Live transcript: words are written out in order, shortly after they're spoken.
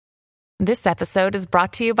This episode is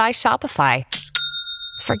brought to you by Shopify.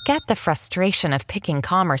 Forget the frustration of picking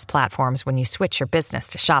commerce platforms when you switch your business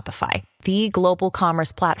to Shopify, the global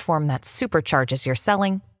commerce platform that supercharges your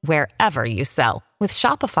selling wherever you sell. With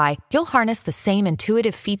Shopify, you'll harness the same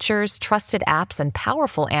intuitive features, trusted apps, and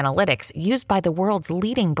powerful analytics used by the world's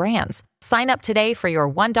leading brands. Sign up today for your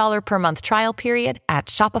 $1 per month trial period at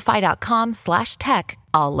shopify.com/tech,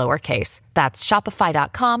 all lowercase. That's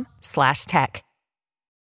shopify.com/tech.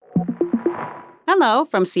 Hello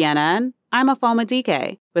from CNN. I'm Afoma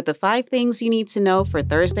DK with the 5 things you need to know for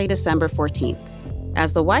Thursday, December 14th.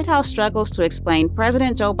 As the White House struggles to explain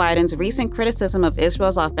President Joe Biden's recent criticism of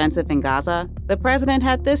Israel's offensive in Gaza, the president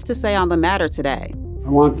had this to say on the matter today. I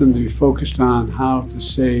want them to be focused on how to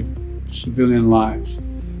save civilian lives,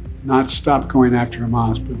 not stop going after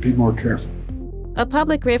Hamas, but be more careful. A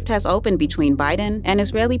public rift has opened between Biden and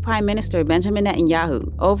Israeli Prime Minister Benjamin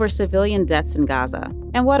Netanyahu over civilian deaths in Gaza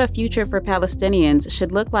and what a future for Palestinians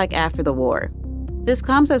should look like after the war. This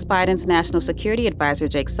comes as Biden's National Security Advisor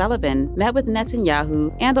Jake Sullivan met with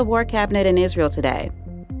Netanyahu and the war cabinet in Israel today.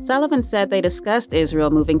 Sullivan said they discussed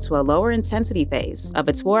Israel moving to a lower intensity phase of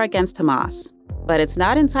its war against Hamas, but it's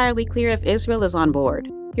not entirely clear if Israel is on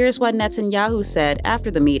board. Here's what Netanyahu said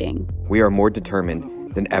after the meeting. We are more determined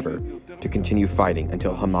than ever to continue fighting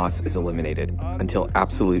until Hamas is eliminated, until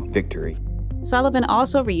absolute victory. Sullivan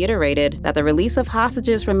also reiterated that the release of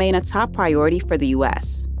hostages remain a top priority for the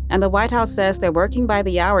U.S., and the White House says they're working by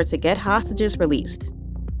the hour to get hostages released.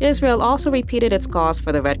 Israel also repeated its calls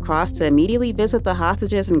for the Red Cross to immediately visit the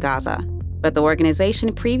hostages in Gaza, but the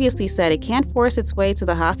organization previously said it can't force its way to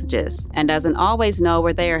the hostages and doesn't always know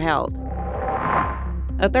where they are held.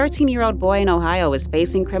 A 13-year-old boy in Ohio is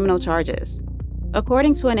facing criminal charges.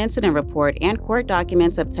 According to an incident report and court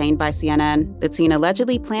documents obtained by CNN, the teen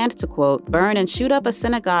allegedly planned to, quote, burn and shoot up a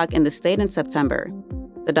synagogue in the state in September.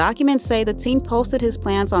 The documents say the teen posted his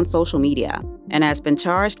plans on social media and has been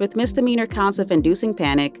charged with misdemeanor counts of inducing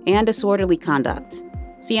panic and disorderly conduct.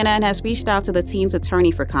 CNN has reached out to the teen's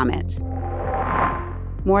attorney for comment.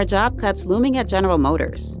 More job cuts looming at General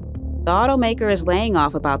Motors. The automaker is laying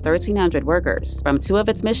off about 1,300 workers from 2 of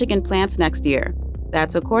its Michigan plants next year.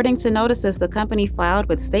 That's according to notices the company filed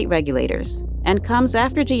with state regulators, and comes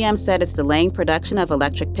after GM said it's delaying production of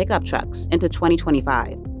electric pickup trucks into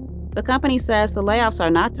 2025. The company says the layoffs are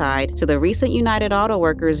not tied to the recent United Auto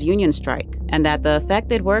Workers union strike, and that the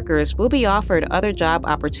affected workers will be offered other job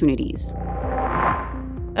opportunities.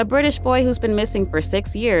 A British boy who's been missing for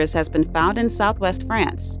 6 years has been found in southwest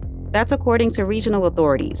France. That's according to regional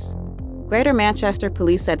authorities. Greater Manchester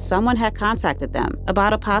police said someone had contacted them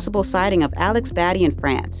about a possible sighting of Alex Batty in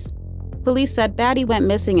France. Police said Batty went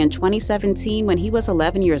missing in 2017 when he was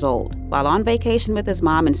 11 years old, while on vacation with his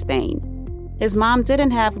mom in Spain. His mom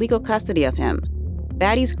didn't have legal custody of him.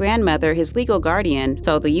 Batty's grandmother, his legal guardian,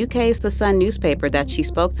 told the UK's The Sun newspaper that she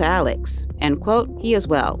spoke to Alex, and, quote, he is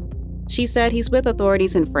well. She said he's with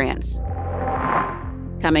authorities in France.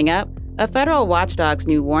 Coming up, a federal watchdog's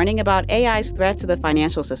new warning about AI's threat to the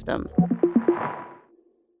financial system.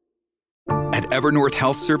 At Evernorth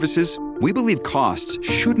Health Services, we believe costs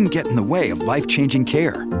shouldn't get in the way of life-changing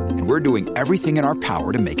care, and we're doing everything in our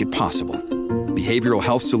power to make it possible. Behavioral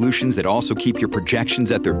health solutions that also keep your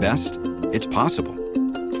projections at their best? It's possible.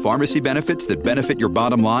 Pharmacy benefits that benefit your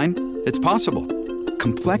bottom line? It's possible.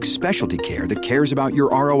 Complex specialty care that cares about your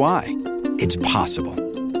ROI? It's possible.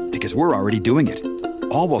 Because we're already doing it.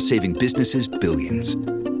 All while saving businesses billions.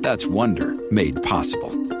 That's Wonder made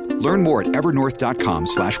possible. Learn more at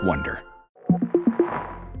evernorth.com/wonder.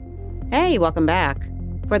 Hey, welcome back.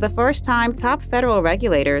 For the first time, top federal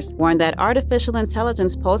regulators warned that artificial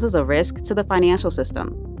intelligence poses a risk to the financial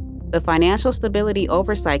system. The Financial Stability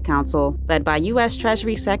Oversight Council, led by U.S.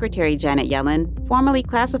 Treasury Secretary Janet Yellen, formally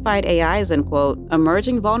classified AI as an, quote,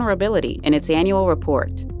 emerging vulnerability in its annual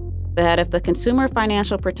report. The head of the Consumer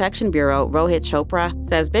Financial Protection Bureau, Rohit Chopra,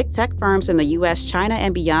 says big tech firms in the U.S., China,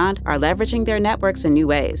 and beyond are leveraging their networks in new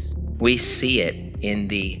ways. We see it in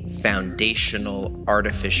the foundational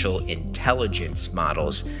artificial intelligence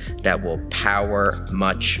models that will power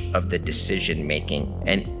much of the decision making.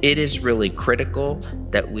 And it is really critical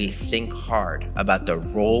that we think hard about the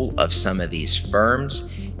role of some of these firms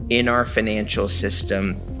in our financial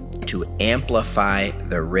system to amplify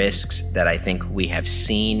the risks that I think we have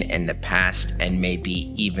seen in the past and may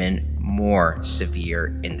be even more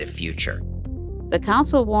severe in the future. The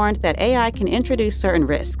council warned that AI can introduce certain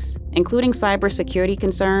risks, including cybersecurity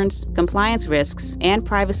concerns, compliance risks, and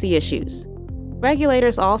privacy issues.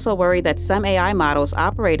 Regulators also worry that some AI models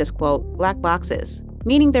operate as, quote, black boxes,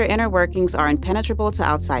 meaning their inner workings are impenetrable to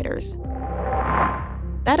outsiders.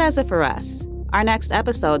 That does it for us. Our next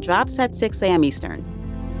episode drops at 6 a.m. Eastern.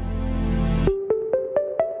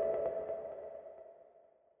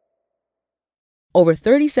 Over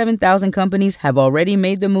 37,000 companies have already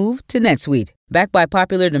made the move to NetSuite. Backed by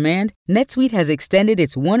popular demand, NetSuite has extended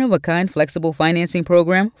its one-of-a-kind flexible financing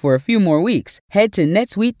program for a few more weeks. Head to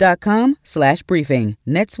netsuite.com/briefing.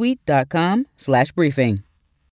 netsuite.com/briefing.